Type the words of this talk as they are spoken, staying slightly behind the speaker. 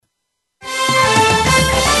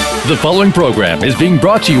The following program is being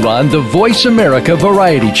brought to you on the Voice America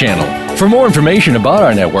Variety Channel. For more information about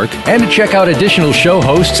our network and to check out additional show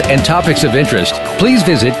hosts and topics of interest, please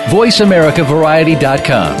visit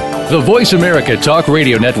voiceamericavariety.com. The Voice America Talk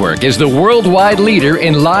Radio Network is the worldwide leader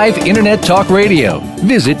in live Internet talk radio.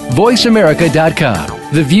 Visit voiceamerica.com.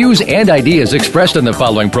 The views and ideas expressed on the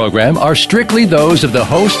following program are strictly those of the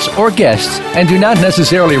hosts or guests and do not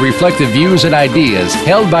necessarily reflect the views and ideas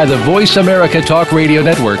held by the Voice America Talk Radio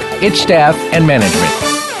Network, its staff, and management.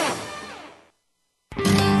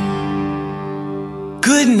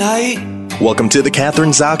 Good night. Welcome to the Kathryn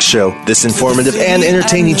Zox Show. This informative and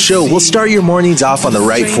entertaining show will start your mornings off on the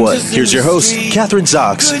right foot. Here's your host, Kathryn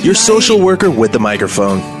Zox, your social worker with the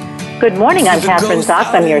microphone. Good morning. I'm Kathryn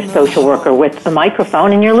Zox. I'm your social worker with the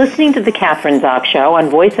microphone, and you're listening to the Kathryn Zox Show on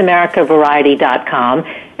VoiceAmericaVariety.com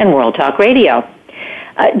and World Talk Radio.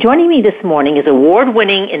 Joining me this morning is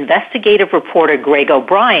award-winning investigative reporter Greg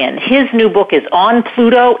O'Brien. His new book is On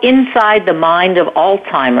Pluto, Inside the Mind of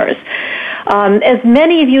Alzheimer's. As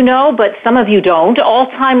many of you know, but some of you don't,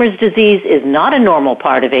 Alzheimer's disease is not a normal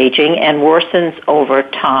part of aging and worsens over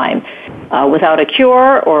time. Without a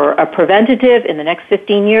cure or a preventative, in the next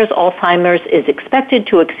 15 years, Alzheimer's is expected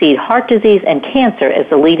to exceed heart disease and cancer as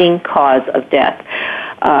the leading cause of death.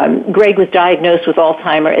 Greg was diagnosed with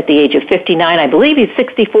Alzheimer at the age of 59. I believe he's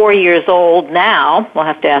 64 years old now. We'll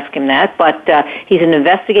have to ask him that. But he's an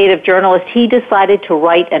investigative journalist. He decided to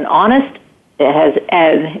write an honest,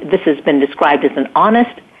 this has been described as an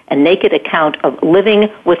honest and naked account of living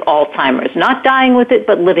with Alzheimer's. Not dying with it,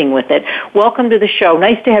 but living with it. Welcome to the show.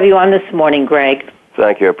 Nice to have you on this morning, Greg.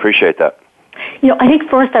 Thank you. I appreciate that. You know, I think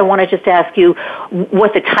first I want to just ask you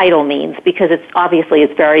what the title means, because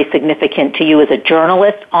it's very significant to you as a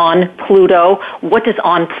journalist. On Pluto. What does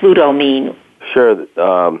On Pluto mean? Sure.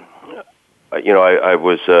 I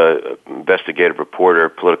was an investigative reporter,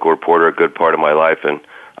 political reporter, a good part of my life, and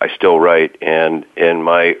I still write. And in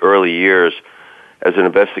my early years as an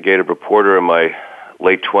investigative reporter in my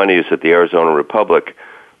late 20s at the Arizona Republic, I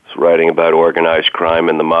was writing about organized crime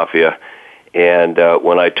and the mafia. And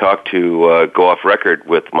when I talked to go off record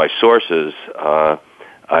with my sources,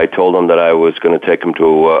 I told them that I was going to take them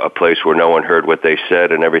to a place where no one heard what they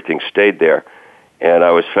said and everything stayed there. And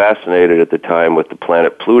I was fascinated at the time with the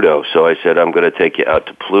planet Pluto, so I said, I'm going to take you out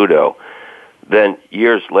to Pluto. Then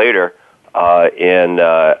years later,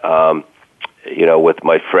 with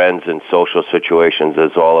my friends in social situations,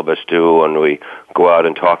 as all of us do, when we go out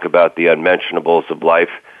and talk about the unmentionables of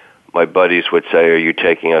life, my buddies would say, are you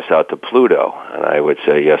taking us out to Pluto? And I would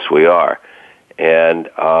say, yes, we are. And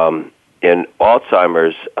in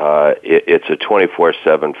Alzheimer's, it's a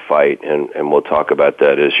 24/7 fight, and we'll talk about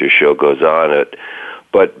that as your show goes on.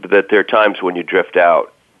 But that there are times when you drift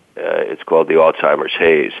out. It's called the Alzheimer's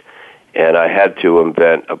haze. And I had to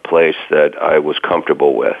invent a place that I was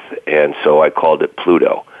comfortable with, and so I called it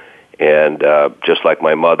Pluto. And just like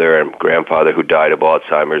my mother and grandfather who died of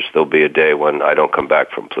Alzheimer's, there'll be a day when I don't come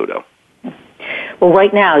back from Pluto. Well,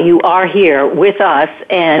 right now you are here with us,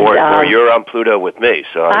 and or you're on Pluto with me.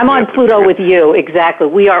 So I'm on Pluto with you. Exactly,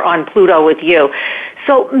 we are on Pluto with you.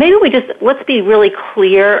 So maybe let's be really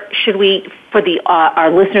clear. Should we, for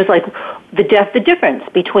our listeners, like the difference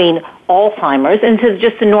between Alzheimer's and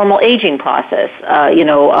just the normal aging process,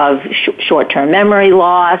 of short-term memory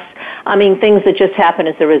loss. I mean, things that just happen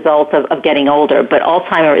as a result of getting older. But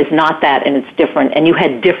Alzheimer is not that, and it's different. And you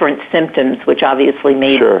had different symptoms, which obviously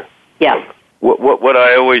made... Sure. Yeah. What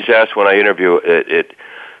I always ask when I interview,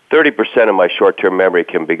 30% of my short-term memory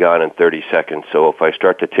can be gone in 30 seconds. So if I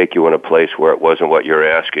start to take you in a place where it wasn't what you're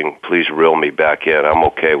asking, please reel me back in. I'm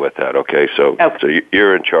okay with that, okay? So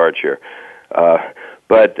you're in charge here.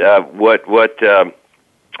 But I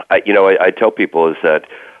tell people is that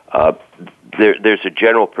there's a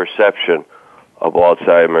general perception of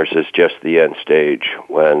Alzheimer's as just the end stage,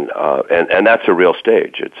 and that's a real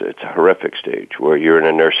stage. It's a horrific stage where you're in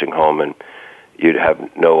a nursing home and you'd have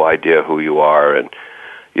no idea who you are, and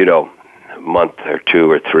a month or 2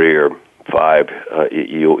 or 3 or 5,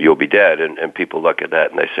 you'll be dead. And people look at that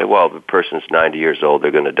and they say, well, the person's 90 years old, they're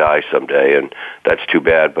going to die someday, and that's too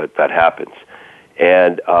bad, but that happens.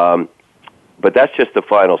 And but that's just the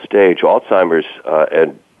final stage. Alzheimer's,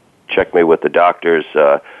 and check me with the doctors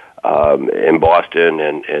in Boston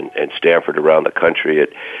and Stanford around the country.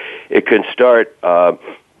 It can start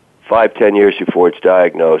 5-10 years before it's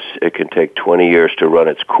diagnosed. It can take 20 years to run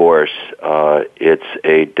its course. It's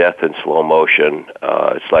a death in slow motion.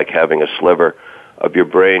 It's like having a sliver of your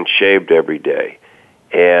brain shaved every day,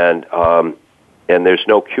 and there's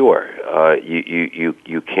no cure.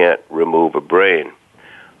 You can't remove a brain.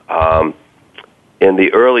 In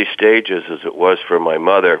the early stages, as it was for my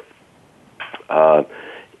mother,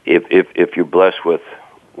 If you're blessed with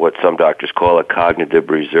what some doctors call a cognitive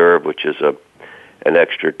reserve, which is an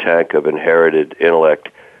extra tank of inherited intellect,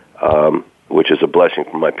 which is a blessing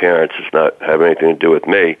from my parents, it's not have anything to do with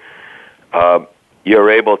me, you're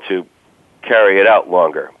able to carry it out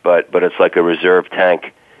longer. But it's like a reserve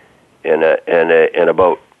tank in a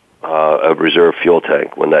boat, a reserve fuel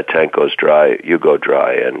tank. When that tank goes dry, you go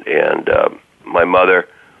dry. And my mother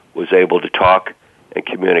was able to talk and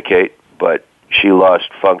communicate, but she lost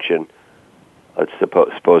function. Let's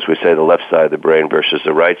suppose we say the left side of the brain versus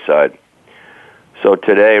the right side. So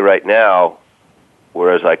today, right now,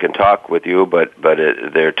 whereas I can talk with you, but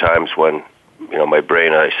there are times when, my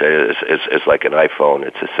brain, I say, is like an iPhone.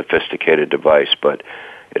 It's a sophisticated device, but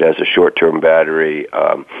it has a short-term battery.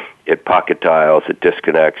 It pocket dials, it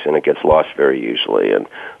disconnects, and it gets lost very easily.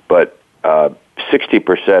 But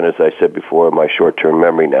 60%, as I said before, of my short-term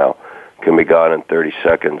memory now can be gone in 30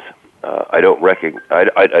 seconds. I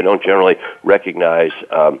don't generally recognize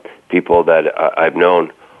people that I've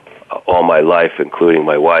known all my life, including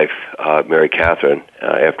my wife, Mary Kathryn.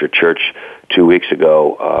 After church 2 weeks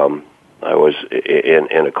ago, I was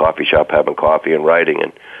in a coffee shop having coffee and writing,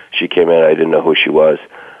 and she came in. I didn't know who she was.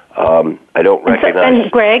 I don't recognize.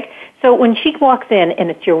 And Greg, so when she walks in and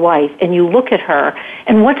it's your wife, and you look at her,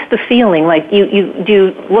 and what's the feeling? Like do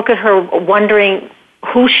you look at her wondering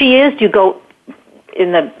who she is? Do you go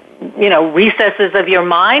in the recesses of your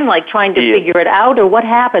mind, like trying to figure it out, or what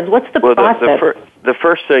happens? What's the process? The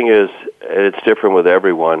first thing is, it's different with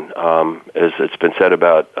everyone. As it's been said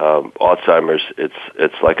about Alzheimer's,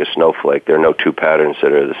 it's like a snowflake. There are no two patterns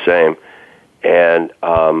that are the same. And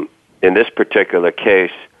in this particular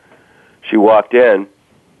case, she walked in.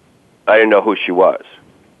 I didn't know who she was.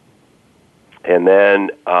 And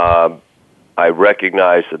then I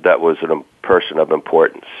recognized that was a person of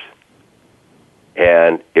importance.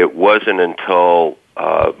 And it wasn't until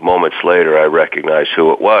moments later I recognized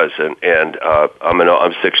who it was. And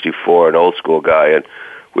I'm 64, an old school guy, and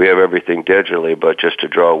we have everything digitally. But just to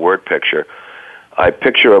draw a word picture, I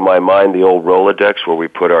picture in my mind the old Rolodex where we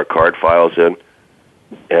put our card files in,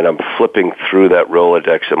 and I'm flipping through that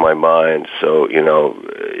Rolodex in my mind. So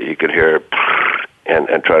you could hear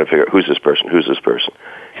and try to figure out who's this person.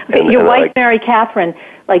 Okay, your wife, Mary Kathryn,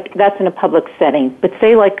 like that's in a public setting. But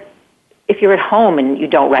say like, if you're at home and you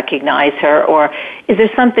don't recognize her, or is there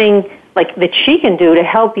something like that she can do to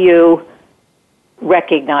help you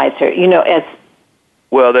recognize her? As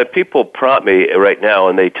well, that people prompt me right now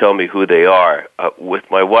and they tell me who they are. With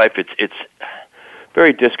my wife, it's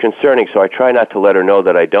very disconcerting. So I try not to let her know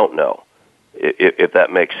that I don't know, if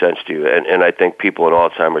that makes sense to you. And I think people in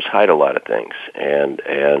Alzheimer's hide a lot of things, and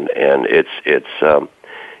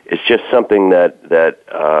it's just something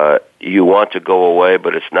that you want to go away,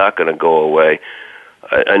 but it's not going to go away.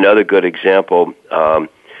 Another good example,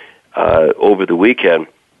 over the weekend,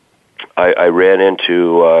 I ran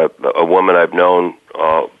into a woman I've known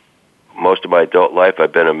most of my adult life.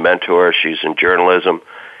 I've been a mentor. She's in journalism,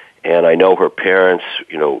 and I know her parents,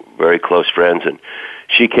 very close friends. And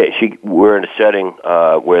we're in a setting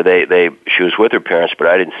where she was with her parents, but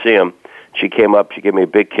I didn't see them. She came up, she gave me a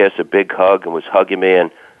big kiss, a big hug, and was hugging me, and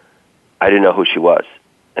I didn't know who she was,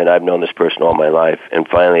 and I've known this person all my life. And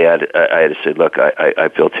finally, I had to say, look, I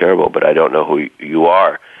feel terrible, but I don't know who you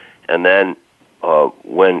are. And then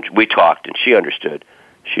when we talked, and she understood,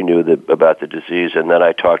 she knew about the disease. And then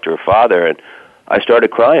I talked to her father, and I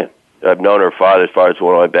started crying. I've known her father as far as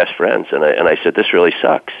one of my best friends, and I said, this really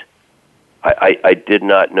sucks. I did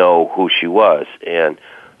not know who she was, and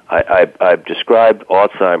I've described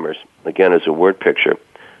Alzheimer's again as a word picture.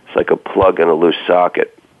 It's like a plug in a loose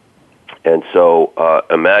socket. And so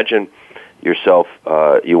imagine yourself,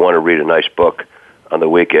 you want to read a nice book on the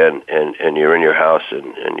weekend, and you're in your house,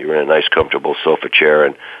 and you're in a nice, comfortable sofa chair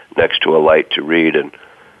and next to a light to read, and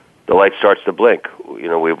the light starts to blink.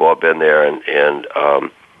 We've all been there, and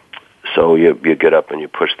so you get up and you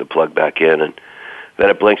push the plug back in, and then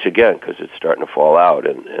it blinks again because it's starting to fall out,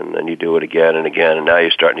 and then you do it again and again, and now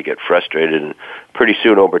you're starting to get frustrated, and pretty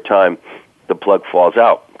soon over time, the plug falls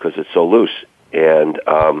out because it's so loose. And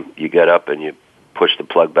you get up and you push the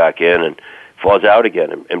plug back in, and it falls out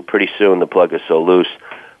again. And pretty soon the plug is so loose,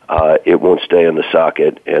 it won't stay in the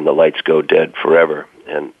socket, and the lights go dead forever.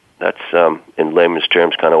 And that's, in layman's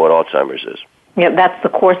terms, kind of what Alzheimer's is. Yeah, that's the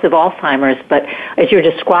course of Alzheimer's. But as you're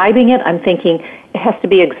describing it, I'm thinking it has to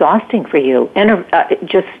be exhausting for you, and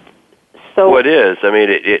just so. Well, it is. I mean,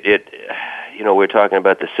 we're talking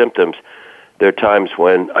about the symptoms. There are times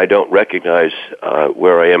when I don't recognize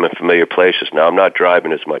where I am in familiar places. Now, I'm not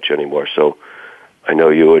driving as much anymore, so I know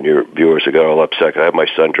you and your viewers are going all upset. I have my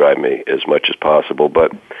son drive me as much as possible,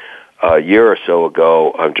 but a year or so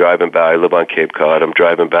ago, I'm driving back. I live on Cape Cod. I'm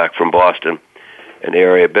driving back from Boston, an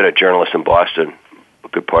area. I've been a journalist in Boston a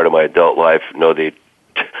good part of my adult life. Know the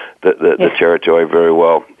territory very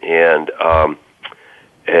well, and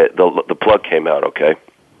the plug came out. Okay,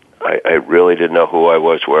 I really didn't know who I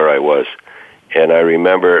was, where I was, and I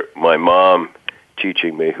remember my mom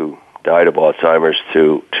teaching me, who died of Alzheimer's,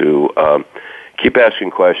 to keep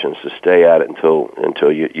asking questions, to stay at it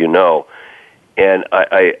until you know. And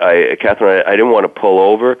Kathryn, I didn't want to pull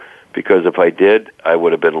over, because if I did, I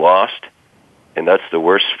would have been lost. And that's the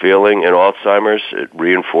worst feeling in Alzheimer's. It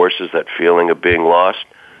reinforces that feeling of being lost.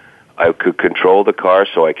 I could control the car,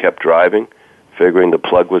 so I kept driving, figuring the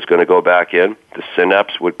plug was going to go back in. The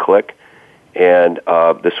synapse would click. And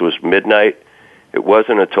this was midnight. It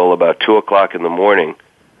wasn't until about 2 o'clock in the morning,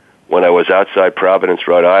 when I was outside Providence,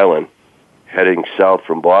 Rhode Island, heading south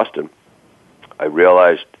from Boston, I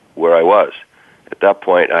realized where I was. At that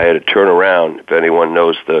point, I had to turn around. If anyone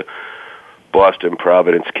knows the Boston,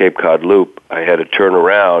 Providence, Cape Cod loop, I had to turn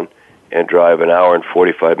around and drive an hour and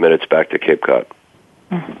 45 minutes back to Cape Cod.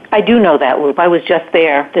 I do know that loop. I was just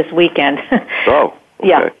there this weekend. Oh, okay.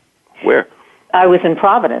 Yeah. Where? I was in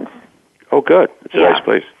Providence. Oh, good. It's a nice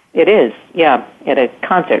place. It is, yeah, at a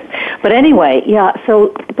concert. But anyway, yeah,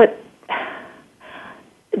 so, but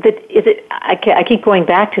I keep going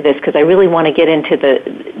back to this because I really want to get into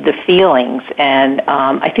the feelings. And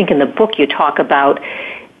I think in the book you talk about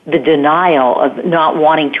the denial of not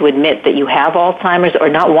wanting to admit that you have Alzheimer's, or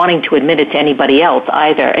not wanting to admit it to anybody else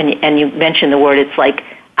either. And you mentioned the word, it's like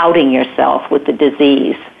outing yourself with the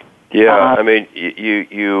disease. Yeah, I mean,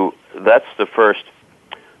 you that's the first,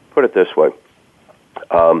 put it this way,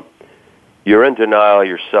 you're in denial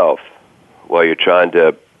yourself while you're trying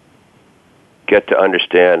to get to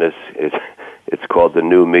understand, it's called the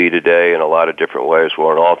new me today in a lot of different ways.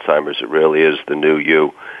 Well, in Alzheimer's, it really is the new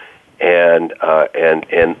you. And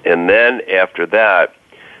then after that,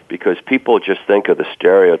 because people just think of the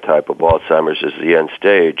stereotype of Alzheimer's as the end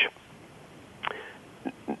stage,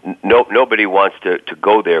 nobody wants to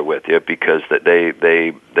go there with you, because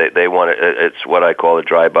they want to, it's what I call a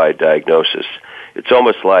drive-by diagnosis. It's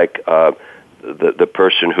almost like the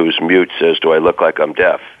person who's mute says, "Do I look like I'm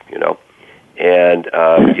deaf?" You know. And,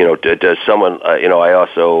 does someone, I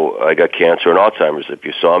got cancer and Alzheimer's. If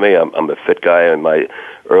you saw me, I'm a fit guy in my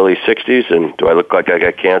early 60s, and do I look like I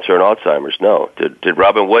got cancer and Alzheimer's? No. Did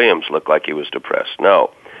Robin Williams look like he was depressed?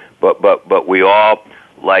 No. But we all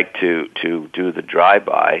like to do the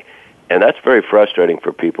drive-by, and that's very frustrating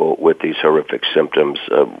for people with these horrific symptoms.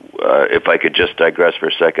 If I could just digress for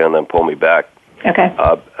a second and then pull me back. Okay.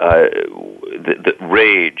 The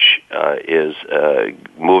rage is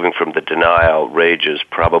moving from the denial. Rage is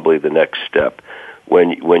probably the next step.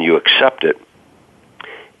 When you accept it,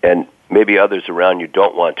 and maybe others around you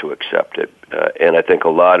don't want to accept it. And I think a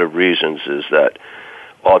lot of reasons is that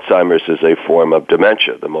Alzheimer's is a form of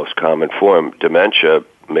dementia, the most common form. Dementia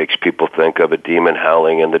makes people think of a demon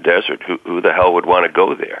howling in the desert. Who the hell would want to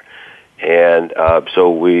go there? And so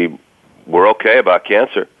we're okay about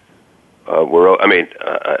cancer.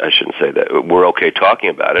 I shouldn't say that. We're okay talking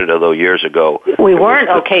about it, although years ago... We weren't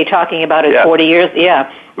okay talking about it 40 years,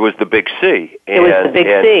 yeah. It was the big C. It was the big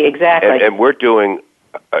C, exactly. And we're doing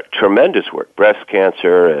tremendous work, breast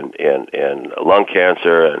cancer and lung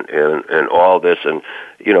cancer and all this, and,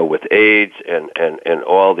 with AIDS and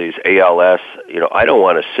all these ALS, I don't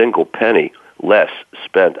want a single penny less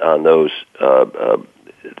spent on those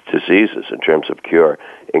diseases in terms of cure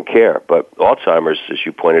and care. But Alzheimer's, as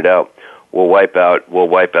you pointed out, will wipe out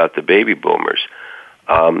the baby boomers.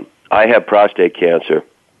 I have prostate cancer,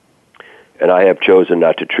 and I have chosen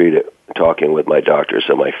not to treat it, talking with my doctors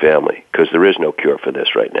and my family, because there is no cure for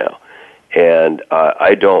this right now. And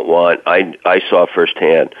I saw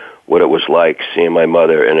firsthand what it was like seeing my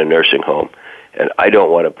mother in a nursing home, and I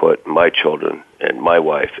don't want to put my children and my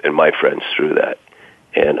wife and my friends through that.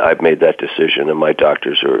 And I've made that decision, and my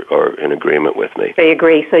doctors are in agreement with me. They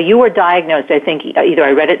agree. So you were diagnosed, I think, either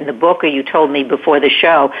I read it in the book or you told me before the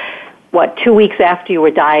show, 2 weeks after you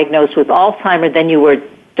were diagnosed with Alzheimer's, then you were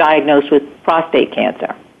diagnosed with prostate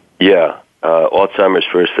cancer. Yeah, Alzheimer's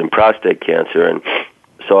first and prostate cancer. And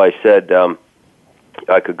so I said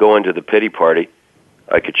I could go into the pity party.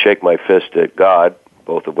 I could shake my fist at God,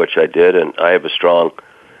 both of which I did, and I have a strong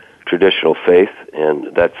traditional faith,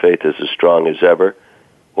 and that faith is as strong as ever.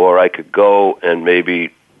 Or I could go and maybe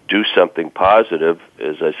do something positive.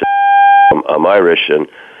 As I said, I'm Irish, and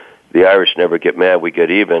the Irish never get mad, we get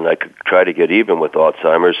even. I could try to get even with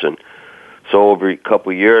Alzheimer's. And so over a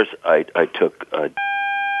couple of years, I took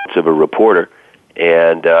of a reporter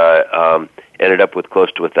and ended up with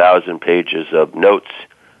close to 1,000 pages of notes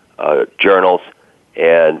journals,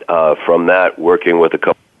 and from that, working with a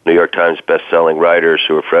couple of New York Times best-selling writers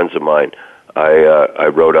who are friends of mine, I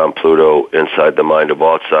wrote on Pluto Inside the Mind of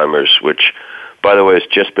Alzheimer's, which, by the way, has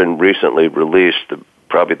just been recently released.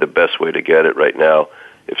 Probably the best way to get it right now,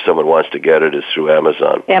 if someone wants to get it, is through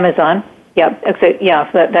Amazon. Amazon. Yeah,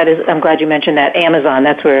 that is. I'm glad you mentioned that. Amazon.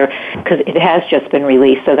 That's where, because it has just been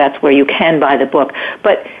released, so that's where you can buy the book.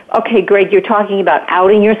 But okay, Greg, you're talking about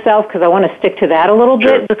outing yourself, because I want to stick to that a little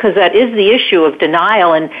bit, because that is the issue of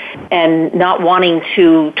denial and not wanting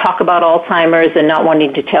to talk about Alzheimer's and not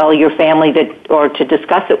wanting to tell your family that, or to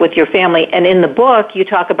discuss it with your family. And in the book, you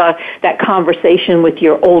talk about that conversation with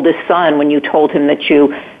your oldest son when you told him that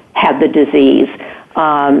you had the disease.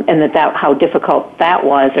 And that how difficult that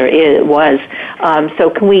was, or it was. So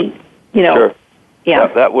can we, Sure. Yeah.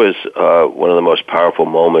 That was one of the most powerful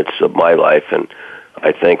moments of my life, and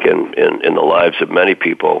I think in the lives of many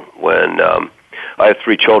people. When I have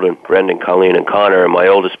 3 children, Brendan, Colleen, and Connor, and my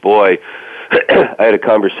oldest boy, I had a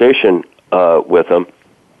conversation with him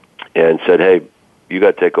and said, "Hey, you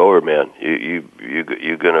got to take over, man.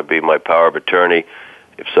 You're going to be my power of attorney.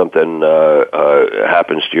 If something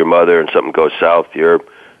happens to your mother and something goes south, you're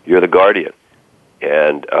the guardian."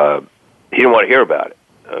 And he didn't want to hear about it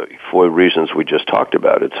for reasons we just talked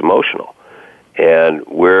about. It's emotional. And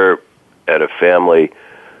we're at a family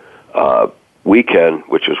weekend,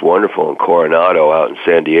 which was wonderful, in Coronado out in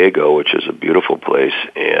San Diego, which is a beautiful place.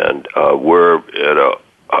 And we're at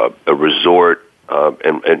a resort,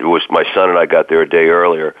 and it was my son and I got there a day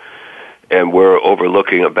earlier. And we're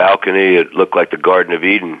overlooking a balcony. It looked like the Garden of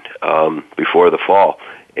Eden before the fall,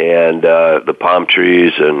 and the palm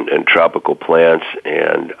trees and tropical plants,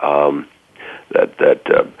 and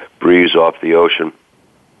that breeze off the ocean.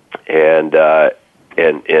 And I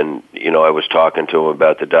was talking to him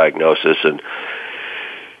about the diagnosis, and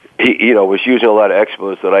he was using a lot of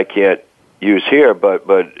expletives that I can't use here, but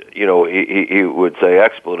he would say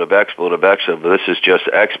expletive. This is just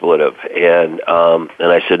expletive, and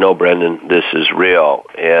I said, "No, Brendan, this is real."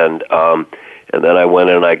 And then I went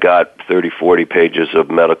and I got 30, 40 pages of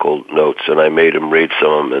medical notes, and I made him read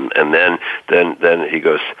some of them, and then he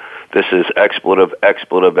goes, "This is expletive."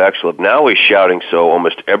 Now he's shouting so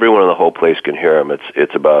almost everyone in the whole place can hear him.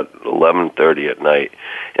 It's about 11:30 at night,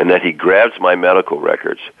 and then he grabs my medical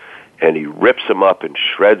records and he rips them up and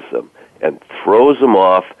shreds them and throws them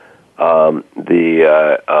off the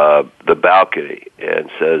balcony and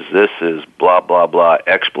says, "This is blah, blah, blah,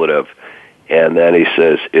 expletive." And then he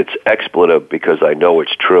says, "It's expletive because I know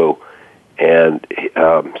it's true." And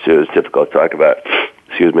so it was difficult to talk about.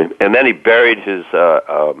 Excuse me. And then he buried his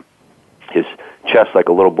chest like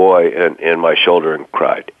a little boy in my shoulder and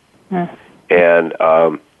cried. And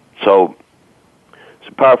so it's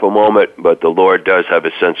a powerful moment, but the Lord does have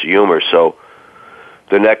a sense of humor. So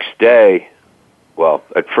the next day, well,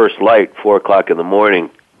 at first light, 4 o'clock in the morning,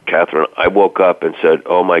 Kathryn, I woke up and said,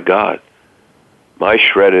 "Oh my God, my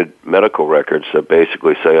shredded medical records that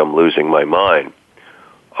basically say I'm losing my mind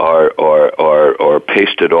are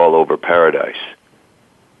pasted all over paradise."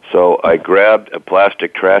 So I grabbed a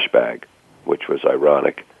plastic trash bag, which was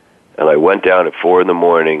ironic, and I went down at 4 in the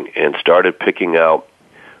morning and started picking out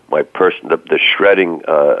the shredding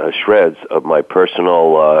shreds of my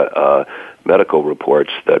personal medical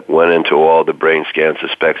reports that went into all the brain scans, the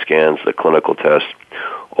SPECT scans, the clinical tests,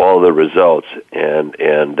 all the results, and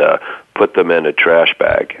put them in a trash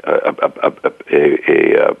bag,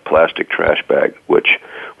 a plastic trash bag, which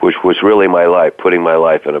was really my life, putting my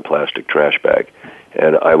life in a plastic trash bag.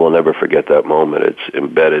 And I will never forget that moment. It's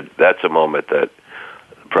embedded. That's a moment that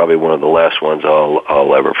probably one of the last ones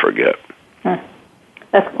I'll ever forget.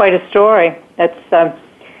 That's quite a story. That's,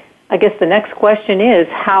 I guess the next question is,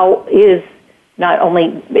 how is not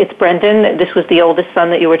only, it's Brendan, this was the oldest son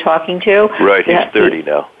that you were talking to? Right, he's 30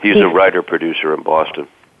 now. He's a writer-producer in Boston.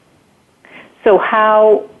 So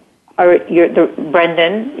how are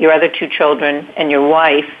Brendan, your other 2 children, and your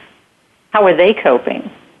wife, how are they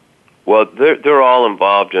coping? Well, they're all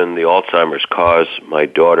involved in the Alzheimer's cause. My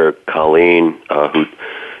daughter, Colleen, who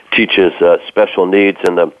teaches special needs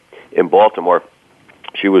in Baltimore,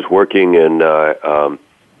 she was working in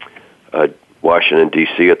Washington,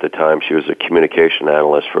 D.C. at the time. She was a communication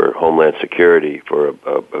analyst for Homeland Security for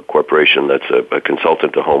a corporation that's a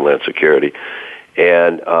consultant to Homeland Security.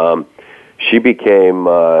 And she became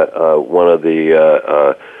one of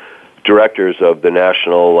the directors of the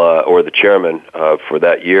national, or the chairman for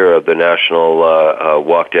that year of the National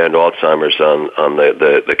Walk to End Alzheimer's on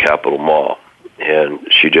the Capitol Mall.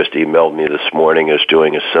 And she just emailed me this morning as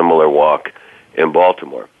doing a similar walk in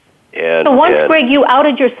Baltimore. And so once, Greg, you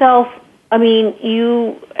outed yourself I mean,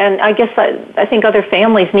 you, and I guess I think other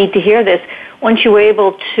families need to hear this. Once you were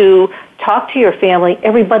able to talk to your family,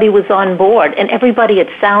 everybody was on board, and everybody, it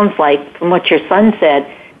sounds like, from what your son said,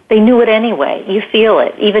 they knew it anyway. You feel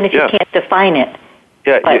it, even if you can't define it.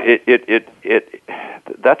 Yeah,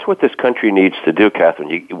 that's what this country needs to do,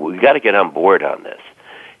 Kathryn. We got to get on board on this.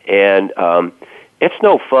 And it's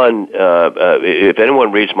no fun, if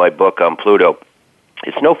anyone reads my book on Pluto,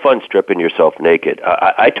 it's no fun stripping yourself naked.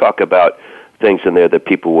 I talk about things in there that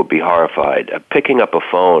people would be horrified. Picking up a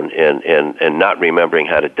phone and not remembering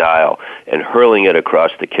how to dial and hurling it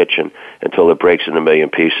across the kitchen until it breaks in a million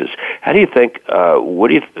pieces. How do you think, what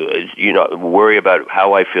do you worry about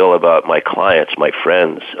how I feel about my clients, my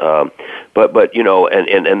friends, but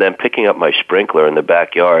and then picking up my sprinkler in the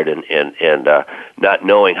backyard and not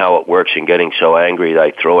knowing how it works and getting so angry that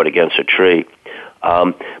I throw it against a tree.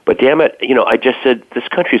 But damn it, I just said this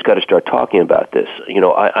country's got to start talking about this.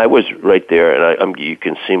 I was right there, and you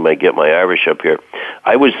can see get my Irish up here.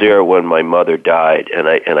 I was there when my mother died, and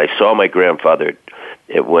I saw my grandfather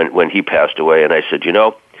when he passed away, and I said,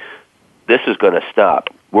 this is going to stop.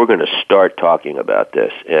 We're going to start talking about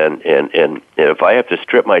this, and if I have to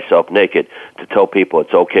strip myself naked to tell people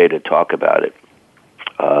it's okay to talk about it.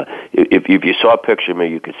 If you saw a picture of me,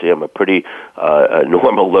 you could see I'm a pretty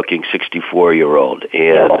normal-looking 64-year-old.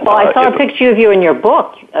 And I saw a picture of you in your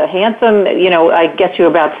book. Handsome, I guess you're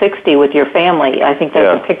about 60 with your family. I think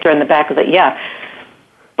there's a picture in the back of it. Yeah.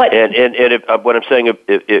 But what I'm saying,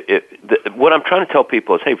 what I'm trying to tell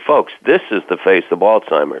people is, hey, folks, this is the face of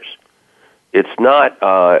Alzheimer's. It's not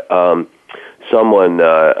someone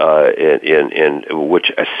in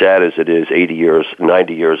which, as sad as it is, 80 years,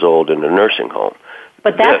 90 years old in a nursing home.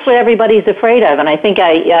 But that's what everybody's afraid of, and I think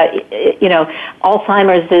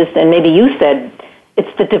Alzheimer's is, and maybe you said, it's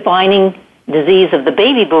the defining disease of the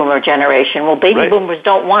baby boomer generation. Well, baby boomers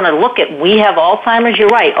don't want to look at, we have Alzheimer's, you're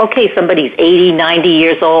right. Okay, somebody's 80, 90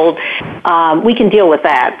 years old. We can deal with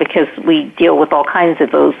that because we deal with all kinds of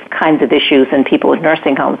those kinds of issues in people with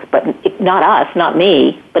nursing homes, but not us, not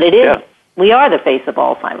me, but it is. We are the face of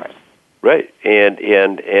Alzheimer's. Right, and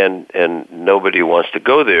nobody wants to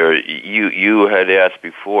go there. You had asked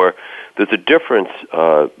before. There's a difference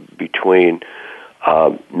between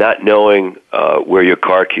not knowing where your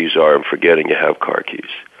car keys are and forgetting you have car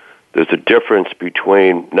keys. There's a difference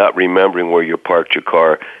between not remembering where you parked your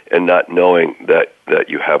car and not knowing that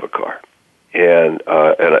you have a car. And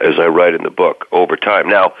as I write in the book, over time.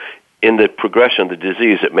 Now, in the progression of the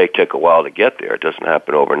disease, it may take a while to get there. It doesn't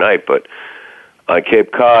happen overnight, but on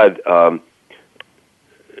Cape Cod,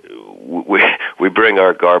 we bring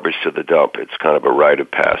our garbage to the dump. It's kind of a rite of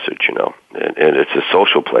passage, and it's a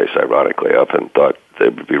social place, ironically. I often thought there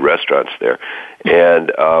would be restaurants there.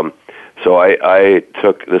 And so I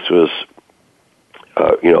took, this was,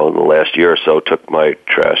 in the last year or so, took my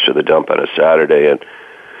trash to the dump on a Saturday, and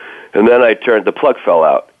then the plug fell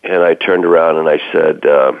out, and I turned around and I said,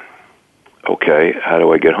 okay, how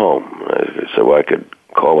do I get home? So I could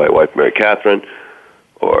call my wife, Mary Kathryn,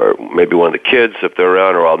 or maybe one of the kids if they're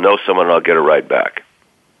around, or I'll know someone and I'll get a ride back.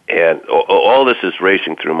 And all this is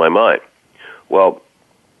racing through my mind. Well,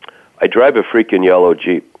 I drive a freaking yellow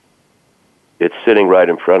Jeep. It's sitting right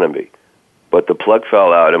in front of me. But the plug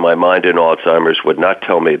fell out, and my mind in Alzheimer's would not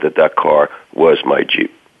tell me that car was my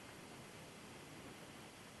Jeep.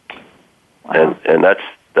 Wow. And that's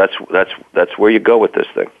where you go with this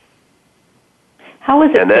thing. How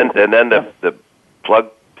is it? And then the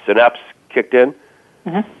plug synapse kicked in,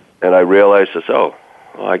 mm-hmm. and I realized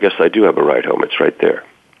I guess I do have a ride home. It's right there.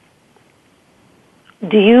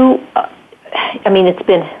 Do you?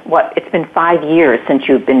 It's been 5 years since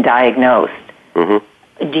you've been diagnosed. Mm-hmm.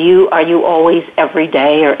 Are you always every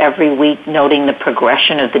day or every week noting the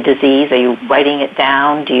progression of the disease? Are you writing it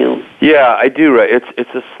down? Do you? Yeah, I do. Right.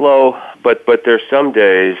 It's a slow, but there's some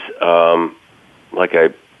days, like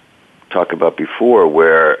I talked about before,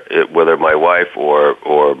 where whether my wife or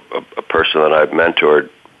a person that I've mentored,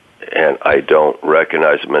 and I don't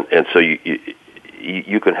recognize them, and so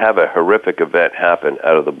you can have a horrific event happen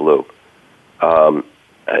out of the blue.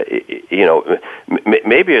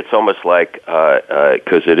 Maybe it's almost like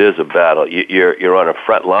because it is a battle. You're on a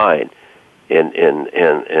front line in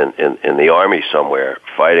the army somewhere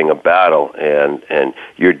fighting a battle, and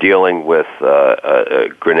you're dealing with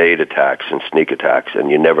grenade attacks and sneak attacks,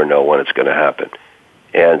 and you never know when it's going to happen.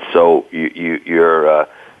 And so you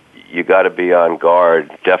got to be on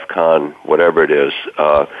guard, DEFCON, whatever it is,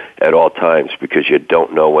 at all times, because you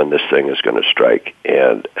don't know when this thing is going to strike,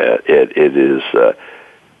 and it is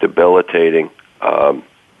debilitating.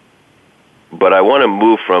 But I want to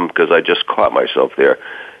move from, because I just caught myself there,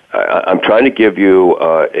 I'm trying to give you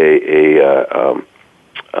a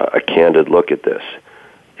candid look at this,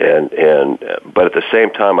 but at the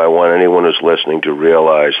same time, I want anyone who's listening to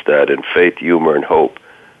realize that in faith, humor, and hope,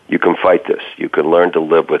 you can fight this. You can learn to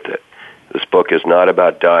live with it. This book is not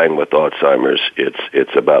about dying with Alzheimer's.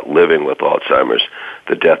 It's about living with Alzheimer's.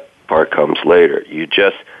 The death part comes later. You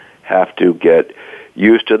just have to get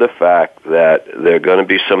used to the fact that there are going to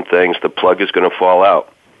be some things, the plug is going to fall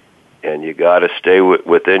out, and you got to stay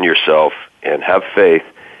within yourself and have faith.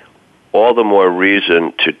 All the more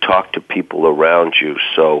reason to talk to people around you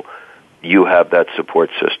so you have that support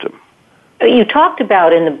system. You talked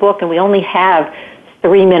about in the book, and we only have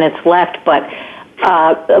 3 minutes left, but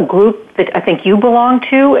a group that I think you belong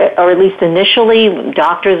to, or at least initially,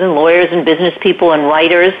 doctors and lawyers and business people and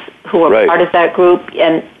writers who are part of that group.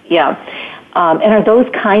 And and are those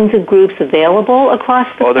kinds of groups available across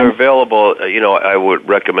the country? Oh, they're available. I would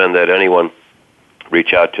recommend that anyone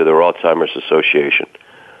reach out to their Alzheimer's Association.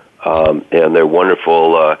 And they're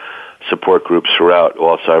wonderful support groups throughout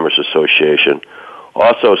Alzheimer's Association.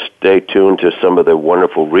 Also, stay tuned to some of the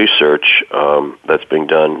wonderful research that's being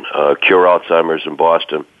done. Cure Alzheimer's in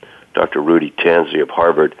Boston. Dr. Rudy Tanzi of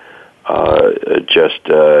Harvard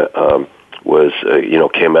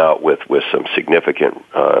came out with some significant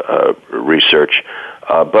research.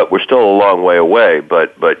 But we're still a long way away.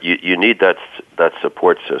 But you need that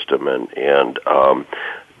support system, and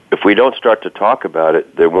if we don't start to talk about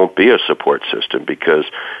it, there won't be a support system because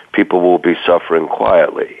people will be suffering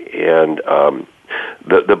quietly. And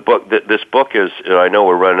this book is, I know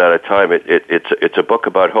we're running out of time. It's a book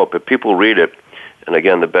about hope. If people read it, and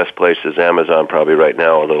again, the best place is Amazon probably right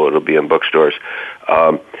now, although it'll be in bookstores.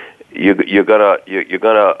 You're gonna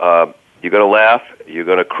laugh, you're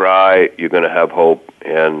gonna cry, you're gonna have hope,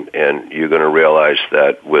 and you're gonna realize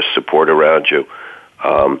that with support around you,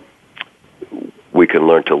 we can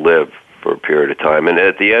learn to live for a period of time. And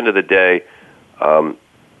at the end of the day,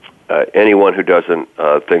 anyone who doesn't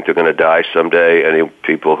think they're going to die someday, any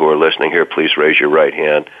people who are listening here, please raise your right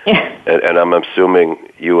hand. And I'm assuming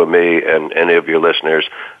you and me and any of your listeners,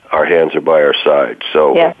 our hands are by our side.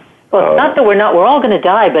 So, well, it's not that we're all going to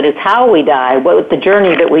die, but it's how we die, the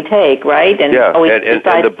journey that we take, right? And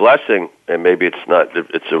and the blessing, and maybe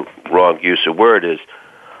it's a wrong use of word, is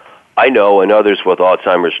I know, and others with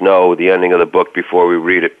Alzheimer's know, the ending of the book before we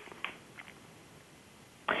read it.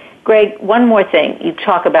 Greg, one more thing. You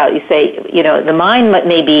talk about, you say, the mind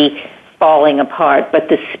may be falling apart, but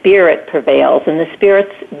the spirit prevails, and the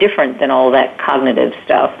spirit's different than all that cognitive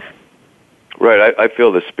stuff. Right. I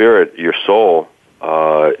feel the spirit, your soul,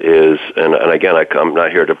 is, and again, I'm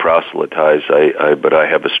not here to proselytize, but I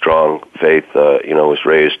have a strong faith, was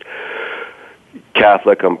raised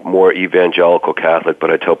Catholic. I'm more evangelical Catholic, but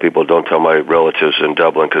I tell people don't tell my relatives in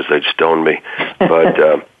Dublin because they'd stone me. But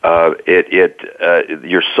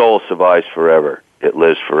your soul survives forever. It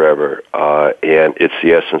lives forever, and it's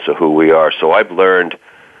the essence of who we are. So I've learned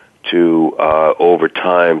to, over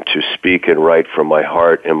time, to speak and write from my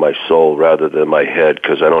heart and my soul rather than my head,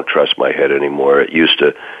 because I don't trust my head anymore. It used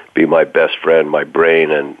to be my best friend, my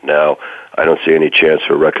brain, and now I don't see any chance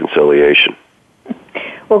for reconciliation.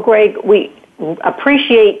 Well, Greg, we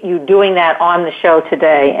appreciate you doing that on the show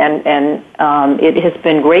today, and it has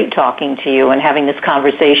been great talking to you and having this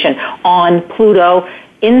conversation on Pluto,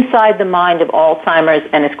 Inside the Mind of Alzheimer's.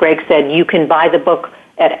 And as Greg said, you can buy the book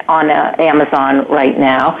on Amazon right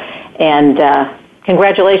now. And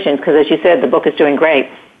congratulations, because as you said, the book is doing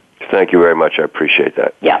great. Thank you very much. I appreciate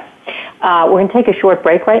that. Yeah. We're going to take a short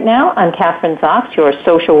break right now. I'm Kathryn Zox, your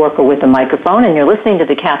social worker with a microphone, and you're listening to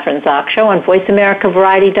The Kathryn Zox Show on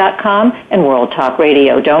VoiceAmericaVariety.com and World Talk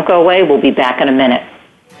Radio. Don't go away. We'll be back in a minute.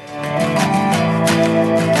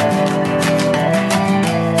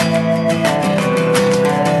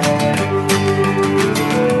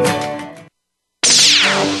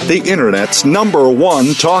 The Internet's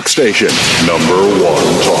 #1 talk station.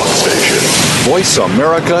 #1 talk station.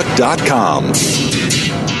 VoiceAmerica.com.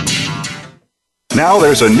 Now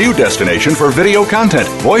there's a new destination for video content,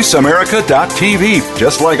 VoiceAmerica.tv.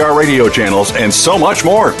 Just like our radio channels and so much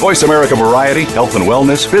more. Voice America Variety, Health and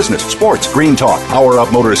Wellness, Business, Sports, Green Talk, Power Up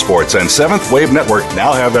Motorsports, and Seventh Wave Network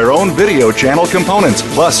now have their own video channel components.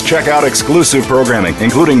 Plus, check out exclusive programming,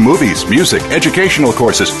 including movies, music, educational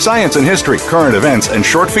courses, science and history, current events, and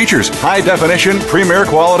short features. High-definition, premier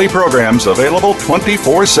quality programs available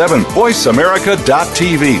 24/7.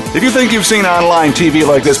 VoiceAmerica.tv. If you think you've seen online TV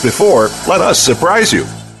like this before, let us surprise you.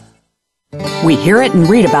 We hear it and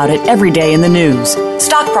read about it every day in the news.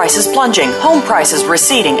 Stock prices plunging, home prices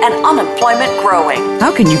receding, and unemployment growing.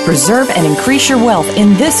 How can you preserve and increase your wealth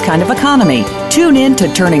in this kind of economy? Tune in to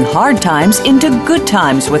Turning Hard Times into Good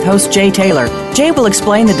Times with host Jay Taylor. Jay will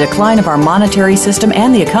explain the decline of our monetary system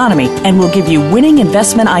and the economy, and will give you winning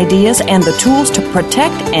investment ideas and the tools to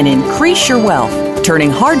protect and increase your wealth.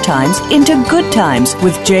 Turning Hard Times into Good Times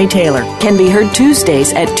with Jay Taylor can be heard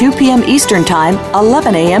Tuesdays at 2 p.m. Eastern Time,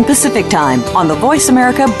 11 a.m. Pacific Time on the Voice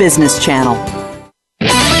America Business Channel.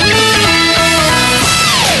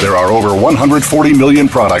 There are over 140 million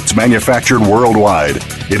products manufactured worldwide.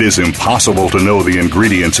 It is impossible to know the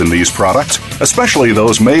ingredients in these products, especially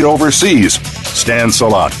those made overseas. Stan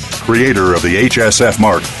Salat, creator of the HSF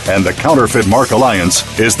Mark and the Counterfeit Mark Alliance,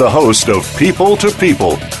 is the host of People to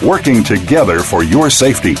People, working together for your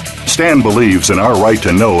safety. Stan believes in our right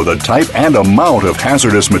to know the type and amount of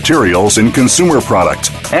hazardous materials in consumer products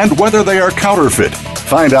and whether they are counterfeit.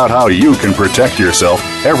 Find out how you can protect yourself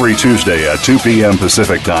every Tuesday at 2 p.m.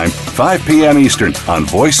 Pacific Time, 5 p.m. Eastern on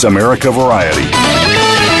Voice America Variety.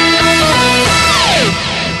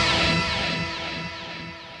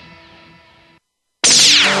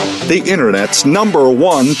 The Internet's number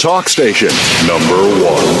one talk station.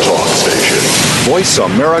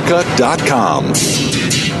 VoiceAmerica.com.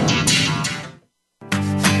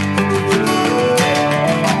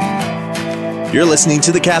 You're listening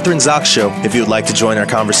to The Kathryn Zox Show. If you would like to join our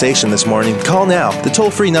conversation this morning, call now. The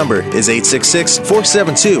toll-free number is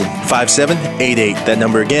 866-472-5788. That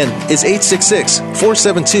number again is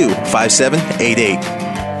 866-472-5788.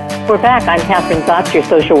 We're back. I'm Kathryn Zox, your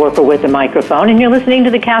social worker with a microphone, and you're listening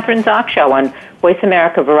to The Kathryn Zox Show on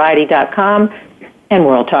VoiceAmericaVariety.com and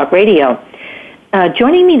World Talk Radio.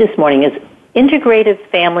 Joining me this morning is integrative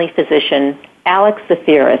family physician Alex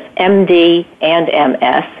Zaphiris, MD and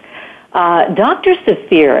MS. Dr.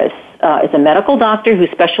 Zaphiris is a medical doctor who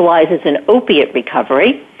specializes in opiate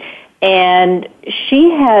recovery, and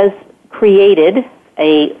she has created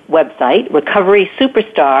a website,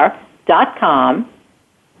 recoverysuperstar.com,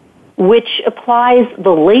 which applies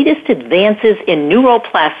the latest advances in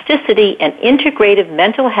neuroplasticity and integrative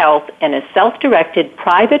mental health in a self-directed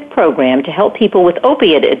private program to help people with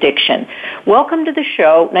opiate addiction. Welcome to the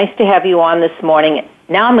show. Nice to have you on this morning.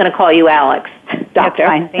 Now I'm going to call you Alex, Doctor. That's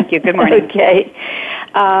fine. Thank you. Good morning. Okay.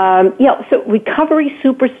 So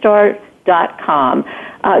recoverysuperstar.com.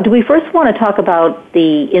 Do we first want to talk about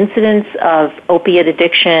the incidence of opiate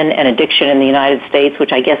addiction and addiction in the United States,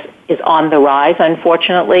 which I guess is on the rise,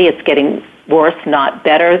 unfortunately? It's getting worse, not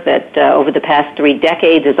better, that over the past 3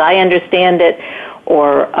 decades, as I understand it,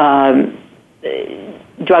 or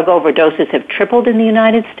drug overdoses have tripled in the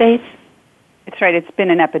United States? That's right. It's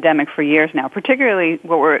been an epidemic for years now. Particularly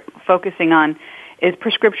what we're focusing on is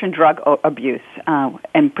prescription drug abuse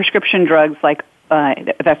and prescription drugs like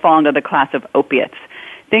that fall under the class of opiates.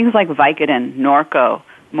 Things like Vicodin, Norco,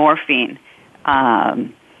 morphine,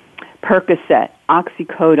 Percocet,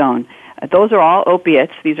 OxyContin. Those are all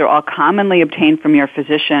opiates. These are all commonly obtained from your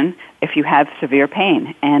physician if you have severe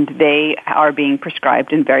pain, and they are being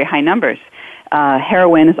prescribed in very high numbers.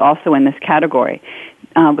 Heroin is also in this category.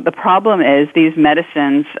 But the problem is these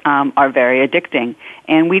medicines are very addicting,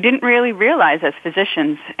 and we didn't really realize as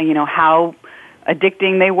physicians, how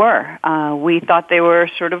addicting they were. We thought they were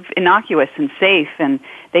sort of innocuous and safe, and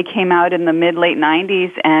they came out in the mid-late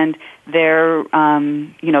 90s, and their,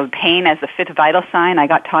 pain as a fifth vital sign. I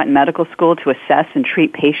got taught in medical school to assess and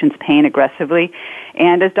treat patients' pain aggressively,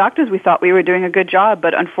 and as doctors, we thought we were doing a good job,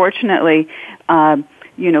 but unfortunately,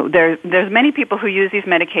 there's many people who use these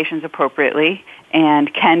medications appropriately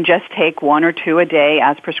and can just take 1 or 2 a day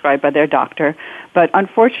as prescribed by their doctor. But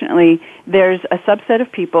unfortunately, there's a subset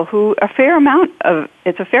of people who it's a fair amount of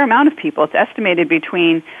people. It's estimated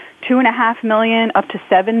between 2.5 million up to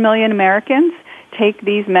 7 million Americans take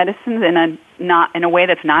these medicines in a way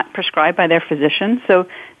that's not prescribed by their physician. So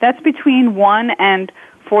that's between 1 and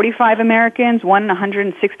 45 Americans, 1 in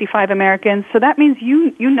 165 Americans. So that means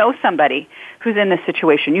you know somebody who's in this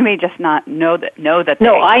situation. You may just not know that they are.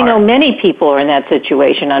 No, I know many people are in that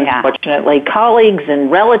situation, unfortunately. Yeah. Colleagues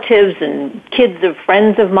and relatives and kids of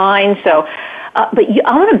friends of mine. So, but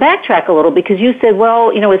I want to backtrack a little because you said,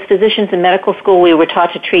 well, as physicians in medical school, we were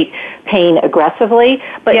taught to treat pain aggressively.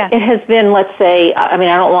 But it has been, let's say, I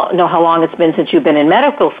don't know how long it's been since you've been in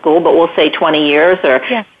medical school, but we'll say 20 years or...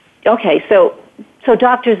 Yeah. Okay, so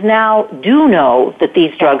doctors now do know that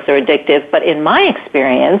these drugs are addictive, but in my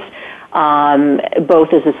experience,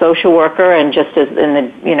 both as a social worker and just as as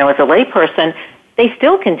a layperson, they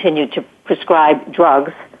still continue to prescribe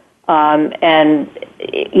drugs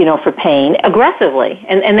for pain aggressively,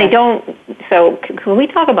 and they don't. So can we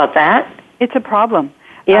talk about that? It's a problem.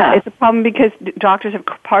 Yeah. It's a problem because doctors have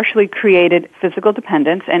partially created physical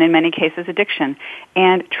dependence and in many cases addiction,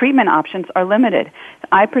 and treatment options are limited.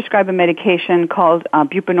 I prescribe a medication called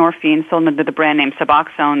buprenorphine, sold under the brand name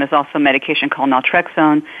Suboxone. There's also a medication called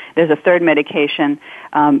naltrexone. There's a third medication,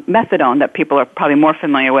 methadone, that people are probably more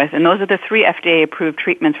familiar with, and those are the 3 FDA-approved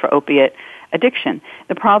treatments for opiate addiction.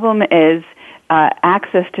 The problem is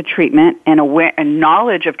access to treatment and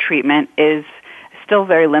knowledge of treatment is still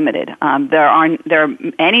very limited.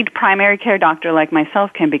 Any primary care doctor like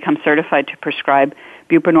myself can become certified to prescribe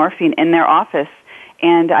buprenorphine in their office,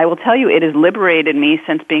 and I will tell you, it has liberated me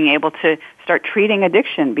since being able to start treating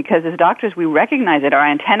addiction, because as doctors we recognize it. Our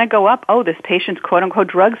antenna go up. Oh, this patient's quote unquote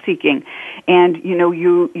drug seeking, and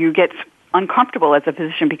you get uncomfortable as a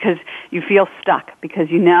physician because you feel stuck, because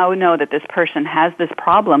you now know that this person has this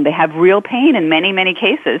problem. They have real pain in many, many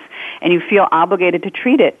cases, and you feel obligated to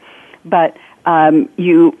treat it. But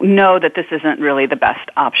you know that this isn't really the best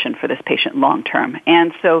option for this patient long term.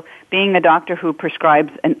 And so being a doctor who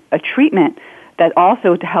prescribes a treatment that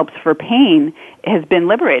also helps for pain has been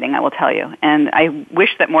liberating, I will tell you. And I wish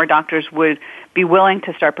that more doctors would be willing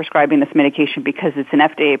to start prescribing this medication, because it's an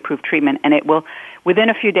FDA-approved treatment, and it will, within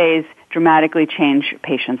a few days, dramatically change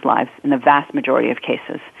patients' lives in the vast majority of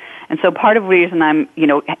cases. And so part of the reason I'm,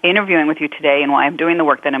 interviewing with you today and why I'm doing the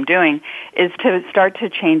work that I'm doing is to start to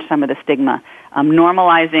change some of the stigma,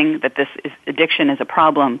 normalizing that addiction is a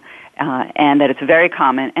problem, and that it's very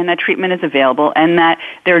common, and that treatment is available, and that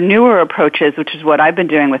there are newer approaches, which is what I've been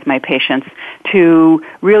doing with my patients, to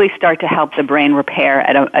really start to help the brain repair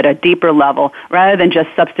at a deeper level, rather than just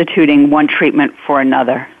substituting one treatment for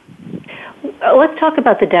another. Let's talk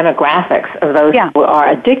about the demographics of those who are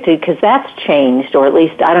addicted, because that's changed, or at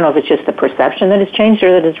least I don't know if it's just the perception that has changed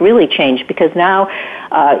or that it's really changed, because now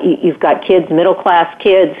you've got kids, middle-class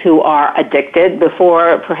kids, who are addicted.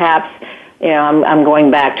 Before, perhaps, I'm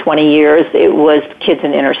going back 20 years, it was kids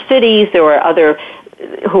in inner cities. There were other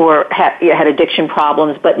who had addiction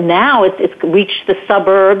problems, but now it's reached the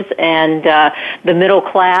suburbs and the middle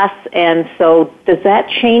class. And so does that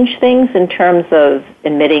change things in terms of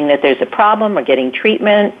admitting that there's a problem or getting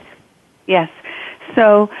treatment? Yes.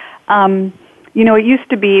 So, it used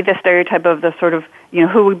to be the stereotype of the sort of,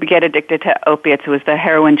 who would get addicted to opiates was the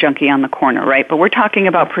heroin junkie on the corner, right? But we're talking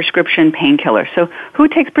about prescription painkillers. So who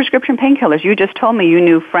takes prescription painkillers? You just told me you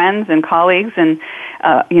knew friends and colleagues and,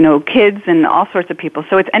 kids and all sorts of people.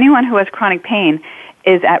 So it's anyone who has chronic pain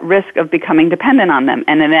is at risk of becoming dependent on them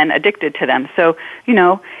and then addicted to them. So,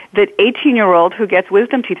 the 18-year-old who gets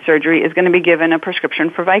wisdom teeth surgery is going to be given a prescription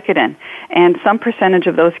for Vicodin. And some percentage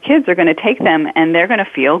of those kids are going to take them, and they're going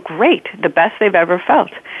to feel great, the best they've ever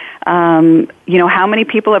felt. How many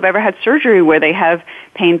people have ever had surgery where they have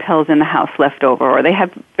pain pills in the house left over, or they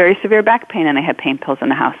have very severe back pain and they have pain pills in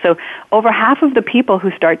the house? So over half of the people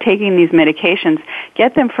who start taking these medications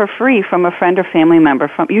get them for free from a friend or family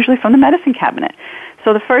member, usually from the medicine cabinet.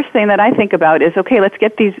 So the first thing that I think about is, okay, let's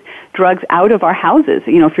get these drugs out of our houses.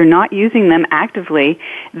 If you're not using them actively,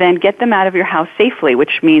 then get them out of your house safely,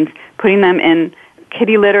 which means putting them in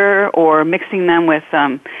kitty litter or mixing them with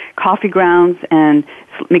coffee grounds and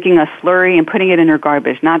making a slurry and putting it in your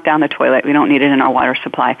garbage, not down the toilet. We don't need it in our water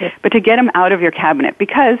supply. Yeah. But to get them out of your cabinet,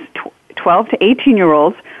 because 12 to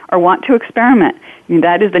 18-year-olds want to experiment.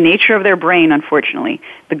 That is the nature of their brain, unfortunately.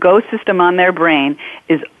 The go system on their brain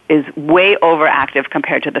is way overactive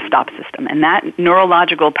compared to the stop system. And that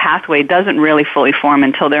neurological pathway doesn't really fully form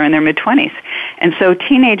until they're in their mid-20s. And so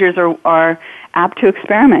teenagers are apt to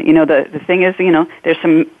experiment. The thing is, there's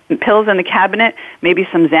some pills in the cabinet, maybe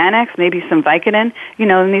some Xanax, maybe some Vicodin,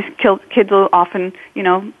 and these kids will often,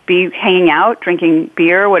 be hanging out, drinking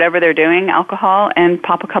beer, whatever they're doing, alcohol, and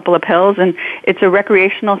pop a couple of pills, and it's a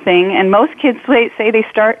recreational thing. And most kids say they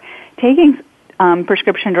start taking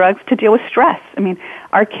prescription drugs to deal with stress.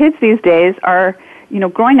 Our kids these days are,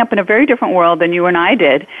 growing up in a very different world than you and I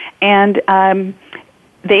did, and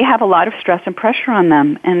they have a lot of stress and pressure on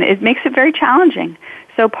them, and it makes it very challenging.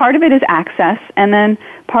 So part of it is access, and then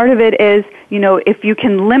part of it is, if you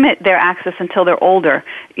can limit their access until they're older.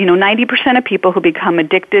 90% of people who become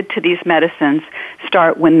addicted to these medicines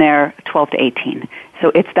start when they're 12 to 18.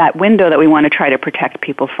 So it's that window that we want to try to protect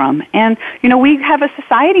people from. And, we have a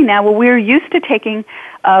society now where we're used to taking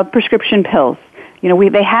prescription pills.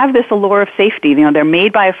 They have this allure of safety. They're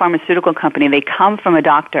made by a pharmaceutical company. They come from a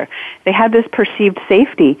doctor. They have this perceived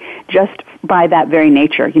safety just by that very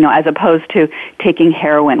nature, as opposed to taking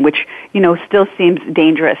heroin, which, still seems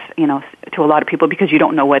dangerous, to a lot of people because you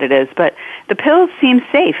don't know what it is. But the pills seem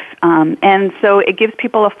safe. And so it gives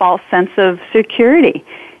people a false sense of security.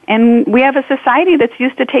 And we have a society that's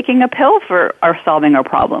used to taking a pill for solving our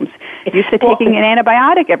problems, used to taking an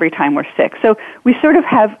antibiotic every time we're sick. So we sort of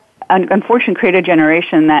have, unfortunately, created a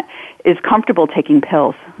generation that is comfortable taking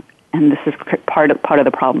pills. And this is part of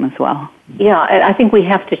the problem as well. Yeah, I think we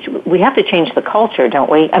have to change the culture, don't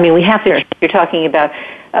we? I mean, we have to. You're talking about.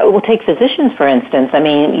 We'll take physicians, for instance. I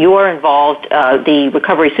mean, you're involved. The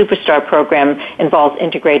Recovery Superstar program involves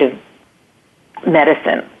integrative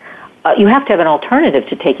medicine. You have to have an alternative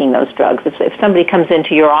to taking those drugs. If somebody comes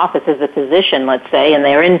into your office as a physician, let's say, and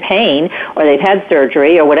they're in pain, or they've had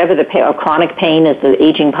surgery, or whatever or chronic pain is the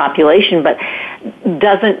aging population, but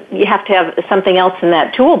you have to have something else in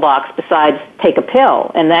that toolbox besides take a pill,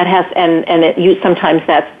 and that has sometimes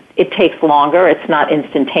it takes longer. It's not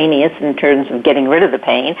instantaneous in terms of getting rid of the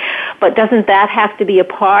pain, but doesn't that have to be a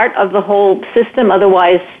part of the whole system?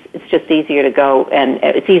 Otherwise, it's just easier to go, and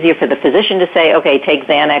it's easier for the physician to say, okay, take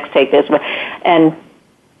Xanax, take this, and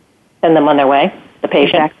send them on their way, the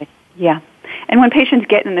patient. Exactly, yeah. And when patients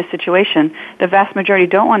get in this situation, the vast majority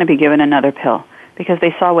don't want to be given another pill because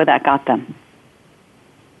they saw where that got them.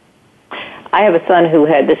 I have a son who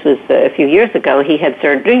this was a few years ago, he had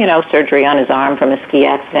surgery on his arm from a ski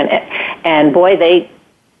accident, and boy, they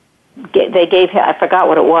gave him, I forgot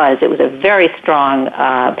what it was. It was a very strong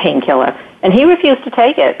painkiller, and he refused to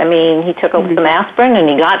take it. I mean, he took some aspirin, and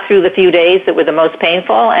he got through the few days that were the most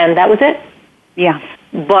painful, and that was it. Yeah.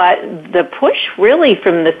 But the push really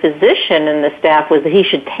from the physician and the staff was that he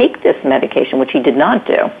should take this medication, which he did not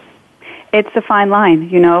do. It's a fine line,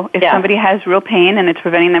 If somebody has real pain and it's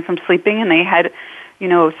preventing them from sleeping and they had,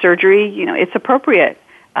 surgery, it's appropriate.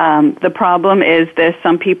 The problem is there's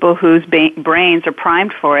some people whose brains are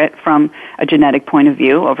primed for it from a genetic point of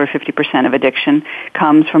view. Over 50% of addiction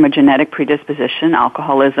comes from a genetic predisposition,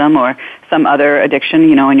 alcoholism or some other addiction,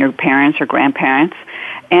 in your parents or grandparents.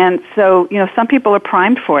 And so, some people are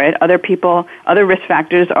primed for it. Other risk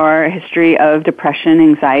factors are a history of depression,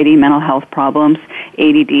 anxiety, mental health problems,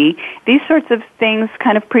 ADD. These sorts of things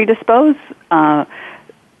kind of predispose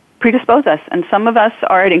us, and some of us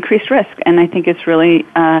are at increased risk. And I think it's really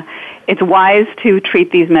it's wise to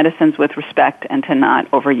treat these medicines with respect and to not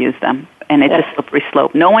overuse them. And it's a slippery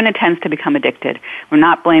slope. No one intends to become addicted. We're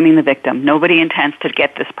not blaming the victim. Nobody intends to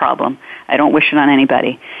get this problem. I don't wish it on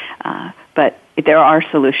anybody. But there are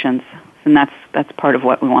solutions, and that's part of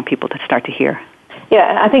what we want people to start to hear.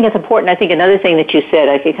 Yeah, I think it's important. I think another thing that you said,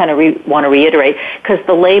 I kind of want to reiterate, because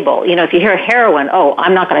the label, if you hear heroin,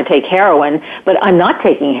 I'm not going to take heroin, but I'm not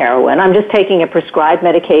taking heroin. I'm just taking a prescribed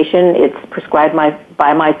medication. It's prescribed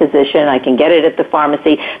by my physician. I can get it at the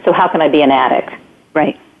pharmacy. So how can I be an addict?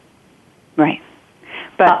 Right.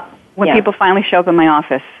 But when people finally show up in my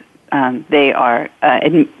office,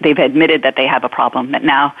 they've admitted that they have a problem, that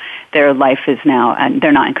now their life is and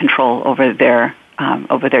they're not in control over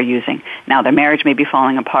their using. Now their marriage may be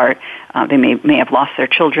falling apart. They may have lost their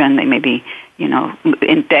children. They may be,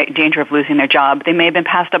 in danger of losing their job. They may have been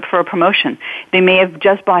passed up for a promotion. They may have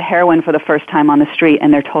just bought heroin for the first time on the street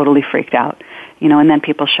and they're totally freaked out, and then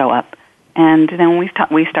people show up. And then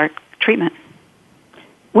we start treatment.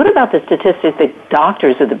 What about the statistics that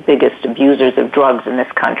doctors are the biggest abusers of drugs in this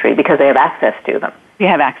country because they have access to them? We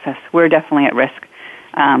have access. We're definitely at risk.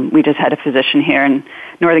 We just had a physician here in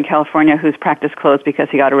Northern California whose practice closed because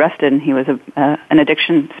he got arrested, and he was an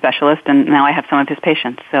addiction specialist, and now I have some of his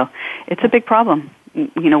patients. So it's a big problem.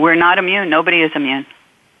 We're not immune. Nobody is immune.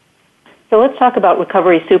 So let's talk about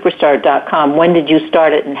recoverysuperstar.com. When did you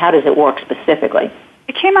start it, and how does it work specifically?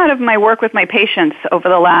 It came out of my work with my patients over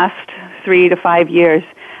the last 3 to 5 years.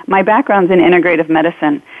 My background's in integrative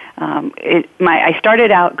medicine. I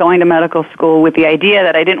started out going to medical school with the idea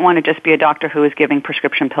that I didn't want to just be a doctor who was giving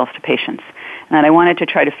prescription pills to patients, and that I wanted to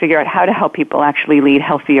try to figure out how to help people actually lead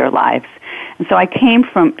healthier lives. And so I came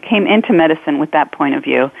into medicine with that point of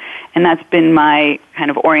view, and that's been my kind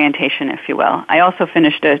of orientation, if you will. I also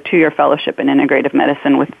finished a 2-year fellowship in integrative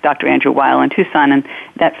medicine with Dr. Andrew Weil in Tucson, and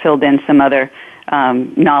that filled in some other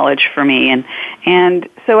knowledge for me. And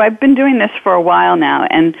so I've been doing this for a while now,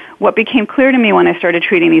 and what became clear to me when I started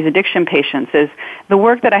treating these addiction patients is the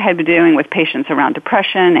work that I had been doing with patients around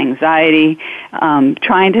depression, anxiety,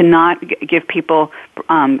 trying to not give people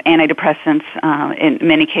antidepressants. In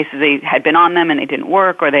many cases they had been on them and they didn't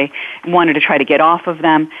work, or they wanted to try to get off of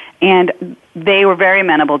them, and they were very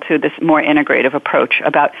amenable to this more integrative approach